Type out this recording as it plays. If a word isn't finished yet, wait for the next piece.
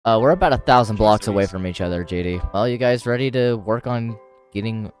We're about 1,000 blocks away Jeez. from each other, JD. Well, you guys ready to work on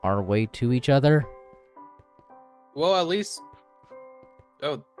getting our way to each other? Well, at least...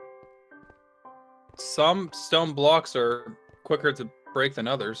 Oh. Some stone blocks are quicker to break than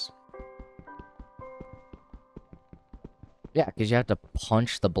others. Yeah, because you have to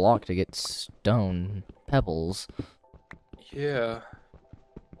punch the block to get stone pebbles. Yeah.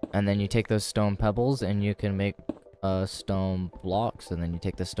 And then you take those stone pebbles and you can make stone blocks. And then you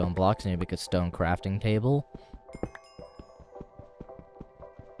take the stone blocks and you make a stone crafting table.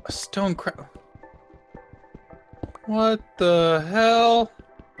 A stone What the hell?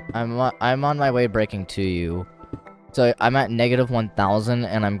 I'm on my way breaking to you. So I'm at -1,000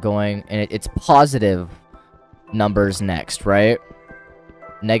 and I'm going, and it's positive numbers next, right?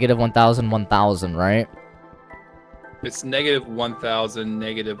 -1,000, 1,000, right? It's -1,000,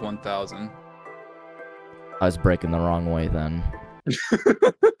 -1,000. I was breaking the wrong way then.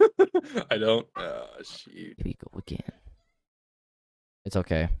 I don't. Shoot. Here we go again. It's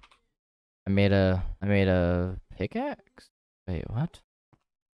okay. I made a pickaxe? Wait, what?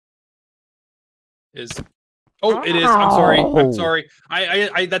 Oh, it is. I'm sorry. Ow! I'm sorry.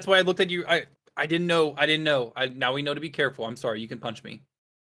 I that's why I looked at you. I didn't know. I didn't know. Now we know to be careful. I'm sorry. You can punch me.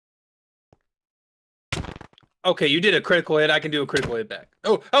 Okay, you did a critical hit. I can do a critical hit back.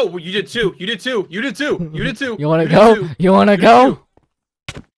 Oh, well, you did two. You did two. You did two. You did two. You wanna go? You wanna go?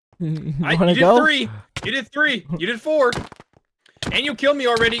 You You did go? three. You did three. You did four. And you killed me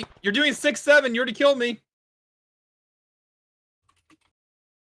already. You're doing 6, 7. You already killed me.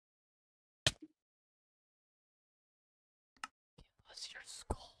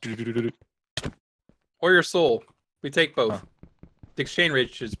 Or your soul. We take both. The exchange rate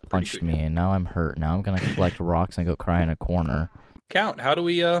is pretty Punched good. me and now I'm hurt. Now I'm gonna collect rocks and go cry in a corner. Count. How do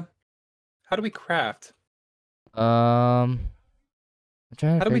we craft? I'm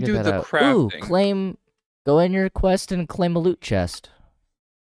trying to How do we figure do that the out. crafting? Go in your quest and claim a loot chest.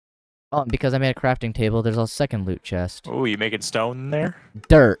 Oh, because I made a crafting table, there's a second loot chest. Oh, you making stone in there?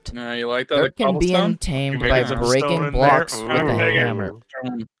 Dirt. You like that? Dirt can be cobblestone? untamed You're by making some stone breaking in blocks there? with a Ooh. hammer.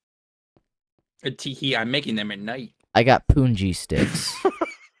 Teehee, I'm making them at night. I got punji sticks.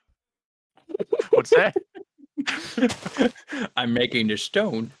 What's that? I'm making the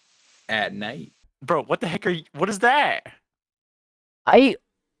stone at night. Bro, what the heck are you? What is that? You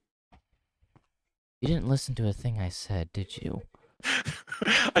didn't listen to a thing I said, did you?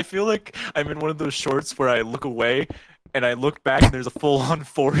 I feel like I'm in one of those shorts where I look away and I look back and there's a full-on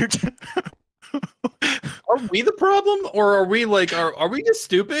fort. Are we the problem, or are we like are we just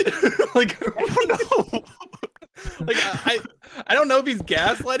stupid? Like I don't know. like I don't know if he's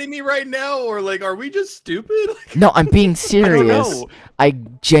gaslighting me right now, or like are we just stupid? Like, No, I'm being I don't serious. know. I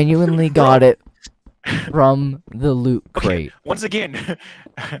genuinely got it from the loot crate. Once again,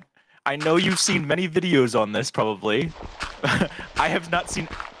 I know you've seen many videos on this, probably. I have not seen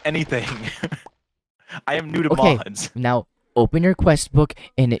anything. I am new to Okay, mods. now open your quest book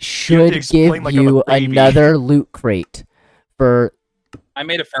and it to should explain give like I'm a you baby. another loot crate. I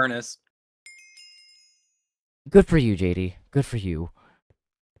made a furnace. Good for you, JD. Good for you.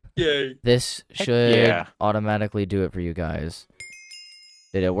 Yay. This Heck should yeah. automatically do it for you guys.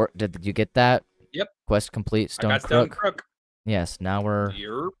 Did it work? Did you get that? Yep. Quest complete. I Stone got stone Crook. crook. Yes. Now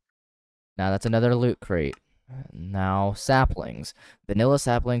Yerp. that's another loot crate. Now saplings. Vanilla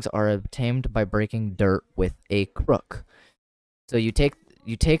saplings are obtained by breaking dirt with a crook. So you take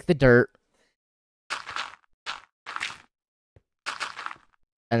the dirt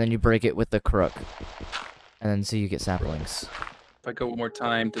and then you break it with the crook. And then so you get saplings. If I go one more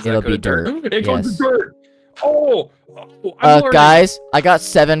time, does It'll that go be to dirt? dirt. It goes Yes. to dirt. Oh, I'm learning. Guys, I got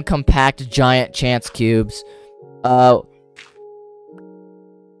 7 compact giant chance cubes.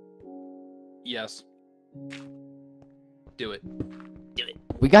 Yes. Do it.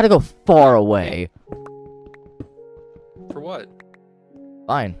 We gotta go far away. For what?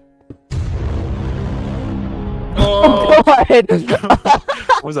 Fine. Oh, What?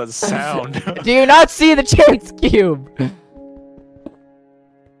 What was that sound? Do you not see the chance cube?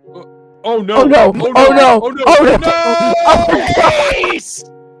 oh no! Oh no! Oh no! Oh no! Oh no! Oh no! No! Please!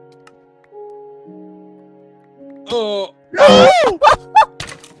 Oh,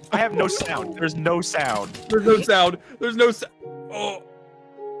 I have no sound. There's no sound. there's no sound. There's no sound. Oh,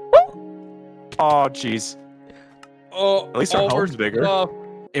 Oh, jeez. oh. At least our all home's we're- bigger.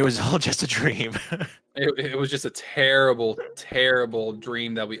 It was all just a dream. It was just a terrible, terrible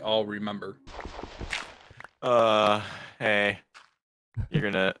dream that we all remember. Hey.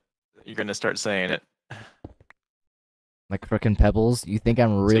 You're gonna start saying it. My crook and pebbles? You think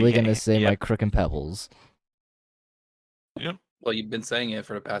I'm really yeah, gonna say yeah. my crook and pebbles? Yep. Well, you've been saying it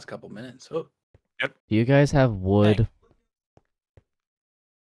for the past couple minutes. Oh. Do you guys have wood? Hey.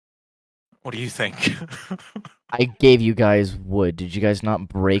 What do you think? I gave you guys wood. Did you guys not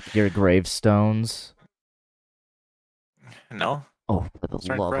break your gravestones? No. Oh, for the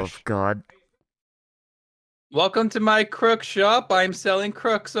Start love fresh. of God. Welcome to my crook shop. I'm selling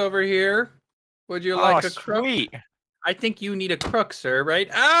crooks over here. Would you like a crook? Sweet. I think you need a crook, sir, right?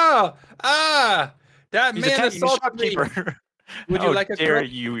 That He's man attacking the assaulted me. shopkeeper. Would you like a dare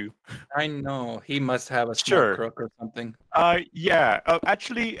crook? you? I know. He must have a smart Sure. crook or something. Yeah.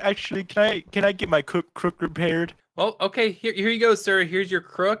 Actually, can I get my crook repaired? Well, okay. Here you go, sir. Here's your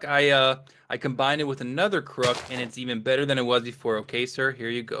crook. I combined it with another crook, and it's even better than it was before. Okay, sir. Here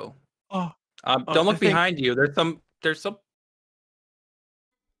you go. Oh. Don't look behind you. There's some.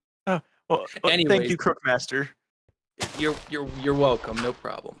 Well, Anyways. thank you, Crookmaster. You're welcome. No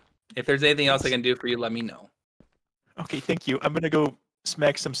problem. If there's anything else I can do for you, let me know. Okay, thank you. I'm gonna go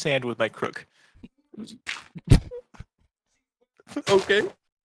smack some sand with my crook. Okay.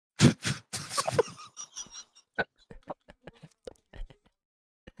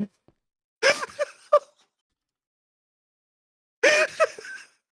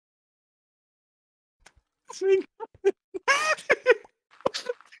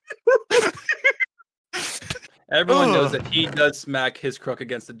 Everyone knows that he does smack his crook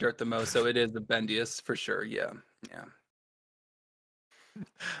against the dirt the most, so it is the bendiest for sure. Yeah.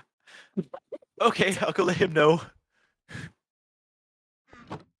 Okay, I'll go let him know.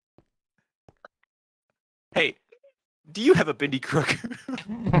 Hey, do you have a bendy crook?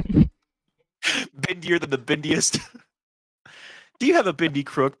 Bendier than the bendiest? Do you have a bendy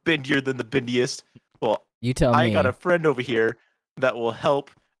crook bendier than the bendiest? Well, You tell me. I got a friend over here that will help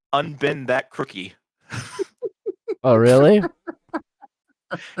unbend that crookie. Oh, really?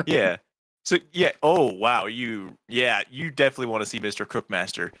 Yeah. So yeah. Oh wow. You definitely want to see Mr.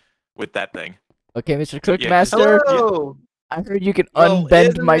 Crookmaster with that thing. Okay, Mr. Crookmaster. Hello. I heard you can Well, unbend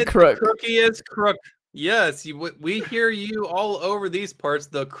isn't my it the crook. crookiest crook. Yes, we hear you all over these parts.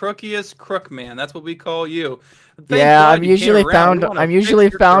 The crookiest crook man. That's what we call you. Thank Yeah, God I'm you came usually around. found. We wanna I'm fix usually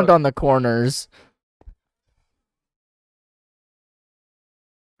your found crook. on the corners.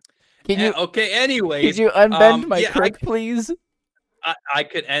 Can you? Okay. Anyways, Could you unbend my yeah, crook, please? I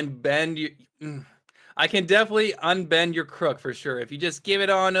could unbend you. I can definitely unbend your crook for sure. If you just give it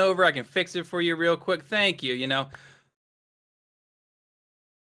on over, I can fix it for you real quick. Thank you.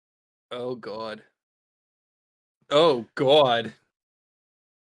 Oh God. Oh God.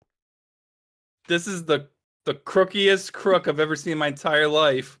 This is the crookiest crook I've ever seen in my entire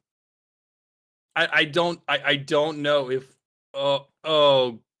life. I don't know if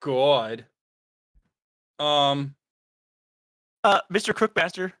oh God. Mr.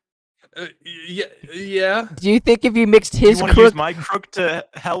 Crookmaster, Yeah. Do you think if you mixed do you his want to use crook? my crook to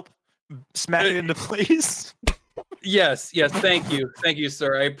help smack it into place? Yes, thank you,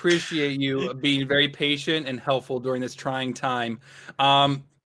 sir. I appreciate you being very patient and helpful during this trying time.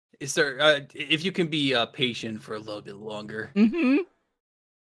 Sir, if you can be patient for a little bit longer. Mm-hmm.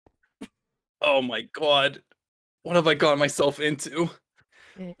 Oh my God, what have I gotten myself into?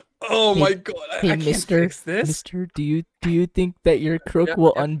 Oh my God, I Hey, can't fix this. Mister, do you think that your crook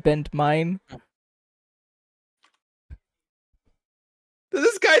will unbend mine? Does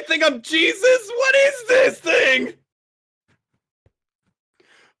this guy think I'm Jesus? What is this thing?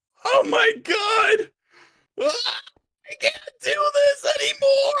 Oh my God! I can't do this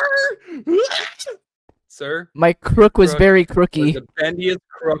anymore! Sir? My crook was Crook very was crooky. the bendiest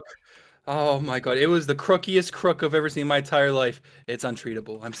crook. Oh my God, it was the crookiest crook I've ever seen in my entire life. It's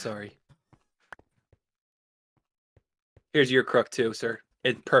untreatable. I'm sorry. Here's your crook too, sir.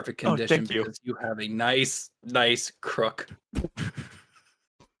 In perfect condition thank you. because you have a nice crook. I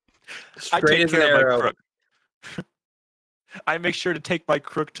Straight take as an care of my arrow. crook. I make sure to take my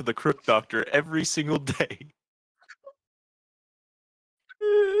crook to the crook doctor every single day.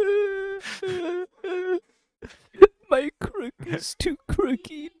 My crook is too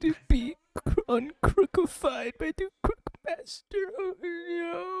crooky to be uncrookified by the Crookmaster. Oh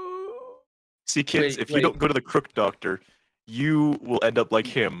no. See, kids, Wait, if you don't go to the crook doctor, you will end up like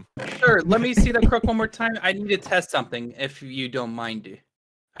him. Sir, let me see that crook one more time. I need to test something, if you don't mind.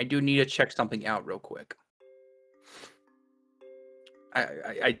 I do need to check something out real quick.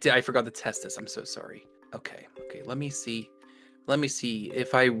 I forgot to test this. I'm so sorry. Okay, let me see. Let me see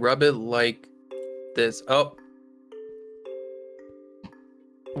if I rub it like this. Oh,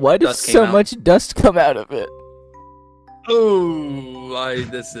 Why does Dust came so out. much dust come out of it? oh,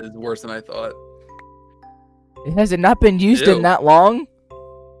 this is worse than I thought. Has it not been used in Ew. that long?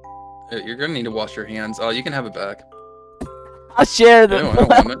 You're gonna need to wash your hands. Oh, you can have it back. I'll share I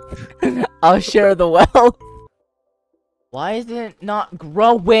want it. I'll share the wealth. Why is it not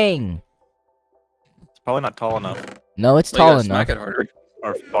growing? It's probably not tall enough No, it's Well, you tall gotta enough. smack it harder.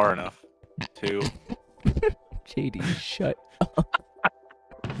 or far enough to. JD, shut.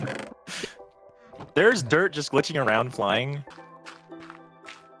 There's dirt just glitching around, flying.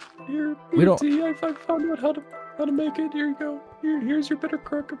 Here, We don't- BT, I found out how to make it. Here you go. Here's your better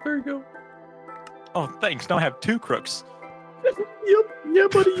crook. There you go. Oh, thanks. Now I have 2 crooks. Yep, yeah,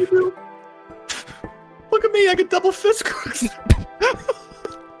 buddy, you do. Look at me, I get double fist crooks.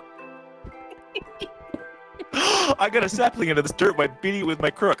 I got a sapling into this dirt by beating it with my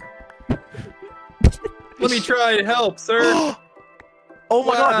crook. Let me try to help, sir. Oh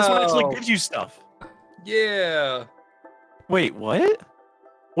my god, this one Wow. actually gives you stuff. Yeah. Wait, what?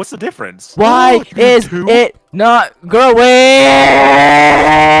 What's the difference? Why Oh, you can is do- it not growing?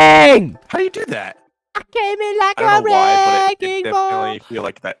 How do you do that? I came in like I don't know why, but it wrecking definitely ball. feel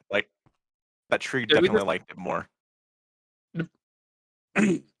like that. Like that tree Yeah, we definitely just- liked it more.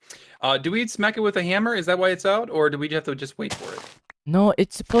 Do we smack it with a hammer? Is that why it's out, or do we have to just wait for it? No,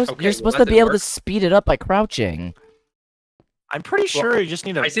 it's supposed. Okay, You're well, supposed that to be didn't able to work. speed it up by crouching. I'm pretty sure you just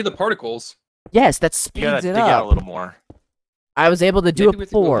need to. I see the particles. Yes, that You gotta speeds it dig out a up. little more. I was able to do Maybe it we have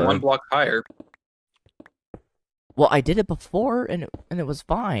to go before. 1 block higher. Well, I did it before, and it was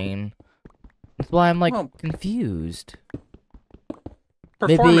fine. That's why I'm like Well- confused.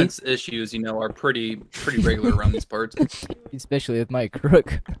 Maybe- Performance issues, are pretty regular around these parts. Especially with my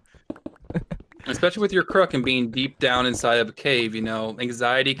crook. Especially with your crook and being deep down inside of a cave,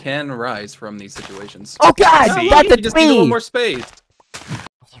 anxiety can arise from these situations. Oh God, See? that's You a just need a little tree. more space.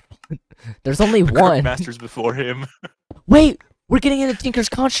 There's only Crook one. masters before him. Wait, we're getting into Tinker's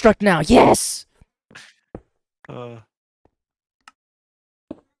construct now. Yes.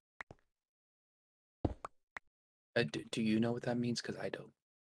 Do you know what that means? Because I don't.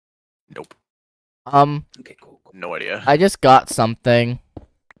 Nope. Okay, cool. No idea. I just got something.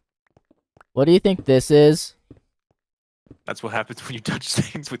 What do you think this is? That's what happens when you touch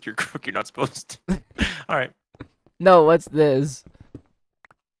things with your crook. You're not supposed to. All right. No, what's this?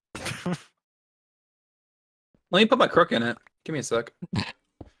 Let me put my crook in it. Give me a sec.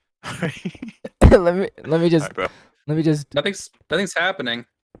 let me just Alright, bro. let me just. Nothing's happening.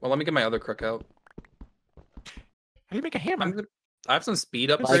 Well, let me get my other crook out. How do you make a hammer? I have some speed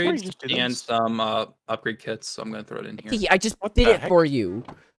I swear you upgrades just did and this. some upgrade kits, so I'm gonna throw it in here. See, I just What did the it heck? for you.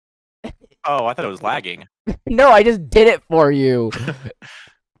 Oh, I thought it was lagging. No, I just did it for you. I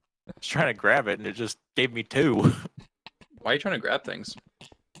was trying to grab it and it just gave me 2. Why are you trying to grab things?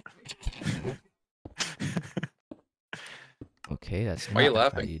 Okay, that's Why are you not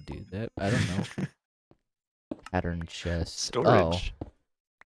how laughing? you do that. I don't know. Pattern chest. Storage.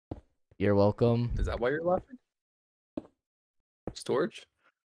 Oh, you're welcome. Is that why you're laughing? Storage?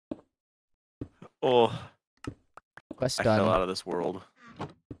 Oh, Quest I fell done. out of this world.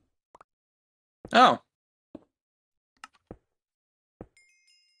 Oh,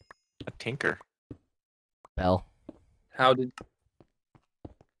 A tinker. Bell. how did?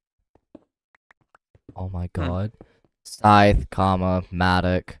 Oh my god. Scythe, comma,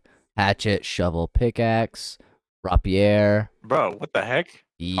 mattock, hatchet, shovel, pickaxe, rapier. Bro, what the heck?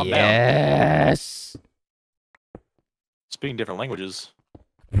 Calm down. Yes. Speaking different languages.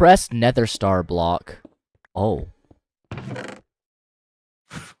 Press nether star block. Oh.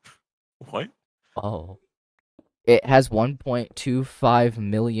 What? Oh. It has 1.25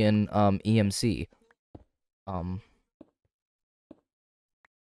 million EMC.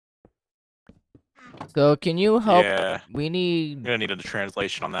 So can you help? Yeah, We I'm need gonna need a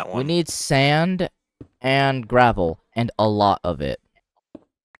translation on that we one. need sand and gravel and a lot of it.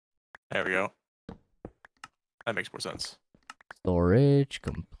 There we go. That makes more sense. Storage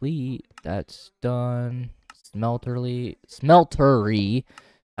complete. That's done. Smeltery.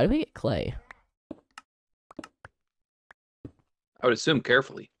 How do we get clay? I would assume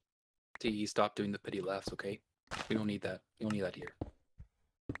carefully. T, stop doing the pity laughs, okay? We don't need that. You don't need that here.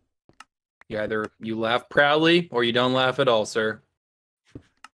 You laugh proudly or you don't laugh at all, sir.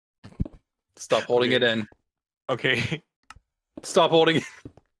 Stop holding it in. Okay. Stop holding it.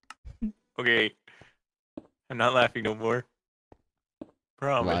 Okay. I'm not laughing no more.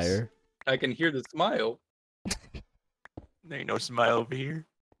 Promise. Liar. I can hear the smile. There ain't no smile over here.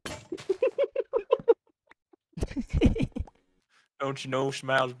 Don't you know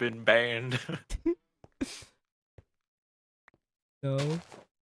smile's been banned? No.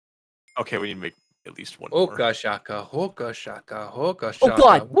 Okay, we need to make at least one more. Hoka shaka, hoka shaka, hoka shaka. Oh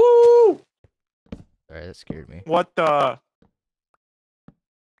god! Woo! Sorry, that scared me. What the?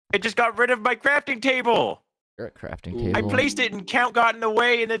 It just got rid of my crafting table! Dirt crafting Ooh. I table. placed it and Count got in the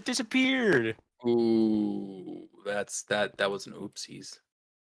way and it disappeared. Ooh, that was an oopsies.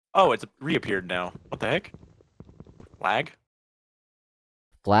 Oh, it's reappeared now. What the heck? Lag?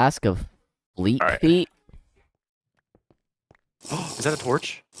 Flask of fleet Alright. feet. Is that a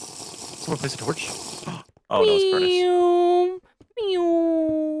torch? Someone placed a torch? Oh, no, it's furnace. Meow,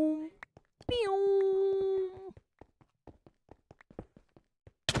 meow,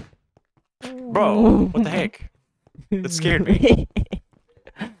 meow. Bro, what the heck? That scared me.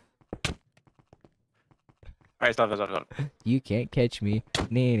 Alright, stop. You can't catch me.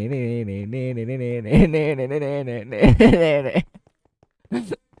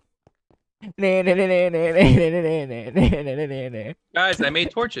 Guys, I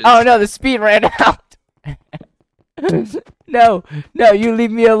made torches. Oh no, the speed ran out. No, you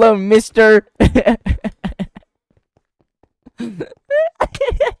leave me alone, mister.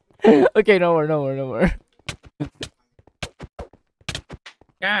 Okay, no more.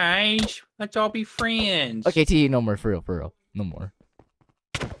 Guys, let's all be friends. Okay, T, no more, for real. No more.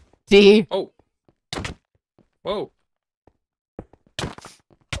 T. Oh. Whoa.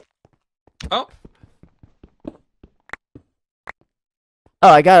 Oh. Oh,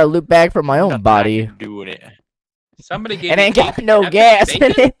 I got a loot bag for my own Nothing body. I can do with it. Somebody gave It me ain't got epic no gas in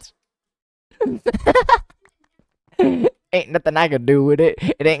bacon? it. Ain't nothing I can do with it.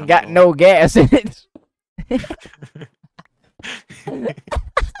 It ain't got no gas in it.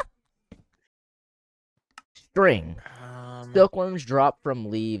 String. Silkworms drop from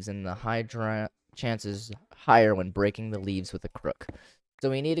leaves and the chances higher when breaking the leaves with a crook. So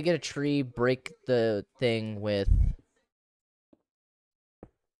we need to get a tree, break the thing with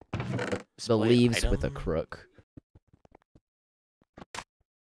the leaves with a crook.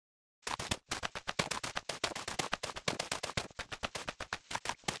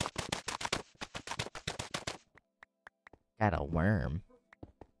 Got a worm.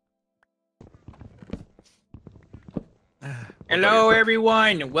 Hello,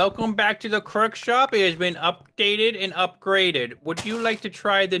 everyone. Welcome back to the Crook shop. It has been updated and upgraded. Would you like to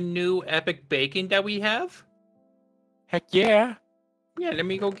try the new epic bacon that we have? Heck yeah. Yeah, let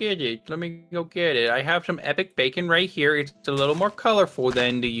me go get it. I have some epic bacon right here. It's a little more colorful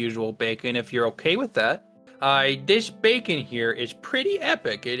than the usual bacon, if you're okay with that. This bacon here is pretty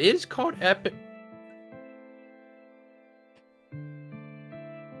epic. It is called epic.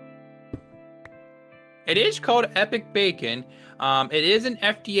 It is called epic bacon. It isn't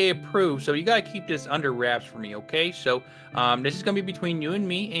FDA approved, so you gotta keep this under wraps for me, okay? So this is gonna be between you and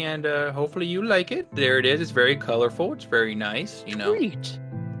me, and hopefully you like it. There it is. It's very colorful. It's very nice, you know. Great.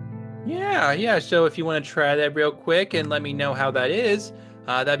 Yeah. So if you want to try that real quick and let me know how that is,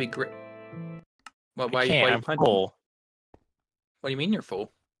 that'd be great. Well, why you I'm punching? full. What do you mean you're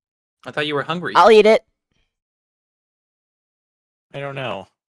full? I thought you were hungry. I'll eat it. I don't know.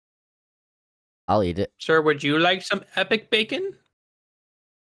 I'll eat it. Sir, would you like some epic bacon?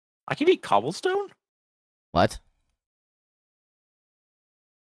 I can eat cobblestone? What?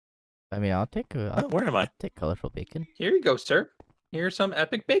 I mean, I'll take Where am I? take colorful bacon. Here you go, sir. Here's some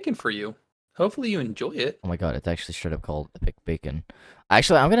epic bacon for you. Hopefully you enjoy it. Oh my god, it's actually straight up called epic bacon.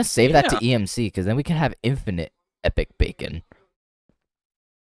 Actually, I'm gonna save that to EMC because then we can have infinite epic bacon.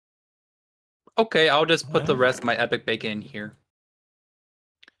 Okay, I'll just put the rest of my epic bacon in here.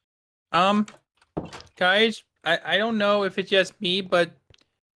 Guys, I don't know if it's just me, but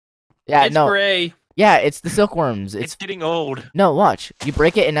Yeah, it's no. gray. Yeah, it's the silkworms. It's getting old. No, watch. You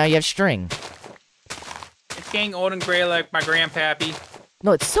break it and now you have string. It's getting old and gray like my grandpappy.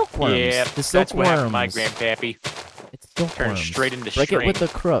 No, it's silkworms. Yeah, the silkworms. that's what happened to my grandpappy. It's silkworms. Turned straight into break string. it with the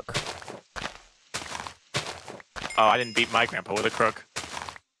crook. Oh, I didn't beat my grandpa with a crook.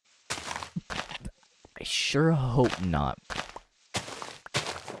 I sure hope not.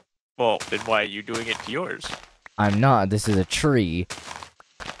 Well, then why are you doing it to yours? I'm not. This is a tree.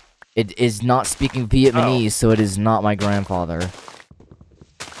 It is not speaking Vietnamese, so it is not my grandfather.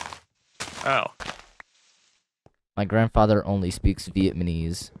 Oh. My grandfather only speaks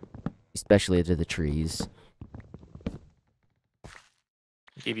Vietnamese, especially to the trees. I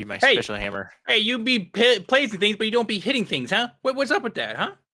gave you my special hammer. Hey, you be placing things, but you don't be hitting things, huh? What's up with that,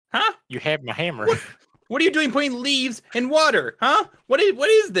 huh? Huh? You have my hammer. What are you doing putting leaves in water, huh? What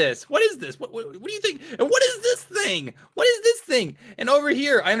is this? What is this? What do you think? And what is this thing? What is this thing? And over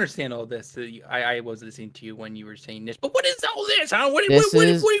here, I understand all this. I was listening to you when you were saying this, but what is all this, huh? Why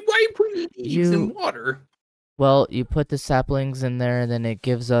are you putting leaves in water? Well, you put the saplings in there, and then it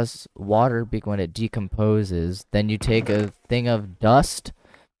gives us water when it decomposes. Then you take a thing of dust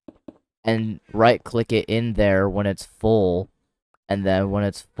and right-click it in there when it's full, and then when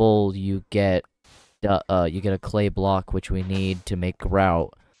it's full, you get you get a clay block, which we need to make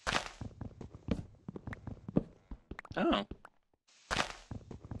grout. Oh.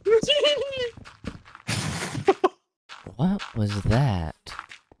 What was that?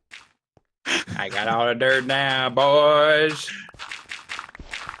 I got all the dirt now, boys.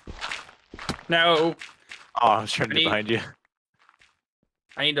 No. Oh, I was trying to get behind you.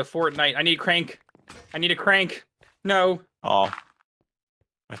 I need a Fortnite. I need a crank. I need a crank. No. Oh,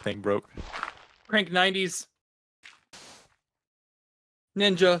 my thing broke. Crank 90s.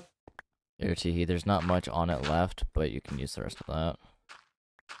 Ninja. Here, Teehee, there's not much on it left, but you can use the rest of that.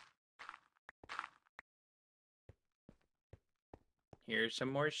 Here's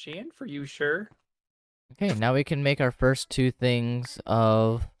some more sand for you, sure. Okay, now we can make our first 2 things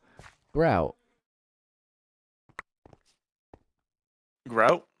of grout.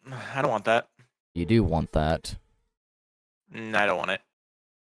 Grout? I don't want that. You do want that. I don't want it.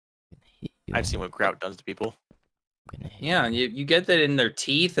 I've seen what grout does to people. Yeah, you get that in their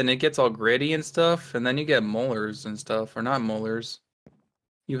teeth and it gets all gritty and stuff, and then you get molars and stuff, or not molars.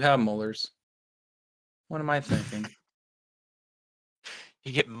 You have molars. What am I thinking?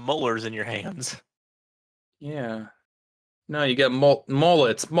 You get molars in your hands. Yeah. No, you get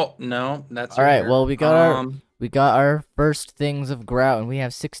mullets. No, that's all right. your Well, we got our first things of grout, and we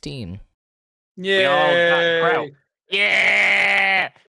have 16. Yeah. We all got grout. Yeah.